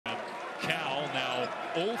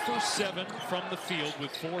0 for 7 from the field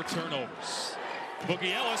with 4 turnovers.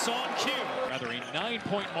 Boogie Ellis on cue. Rather a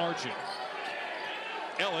 9-point margin.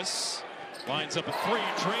 Ellis lines up a 3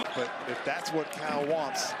 and drain. But if that's what Cal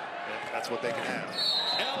wants, that's what they can have.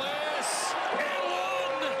 Ellis and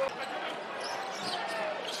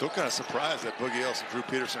 1. Still kind of surprised that Boogie Ellis and Drew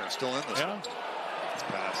Peterson are still in this one. It's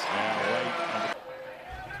pass. Yeah, right.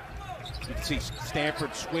 You can see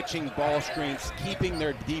Stanford switching ball screens, keeping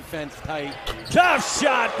their defense tight. Tough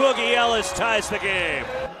shot. Boogie Ellis ties the game.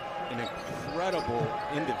 An incredible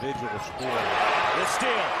individual score. The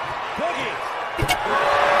steal. Boogie.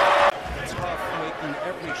 Tough, making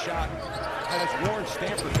every shot has worn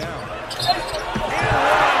Stanford down.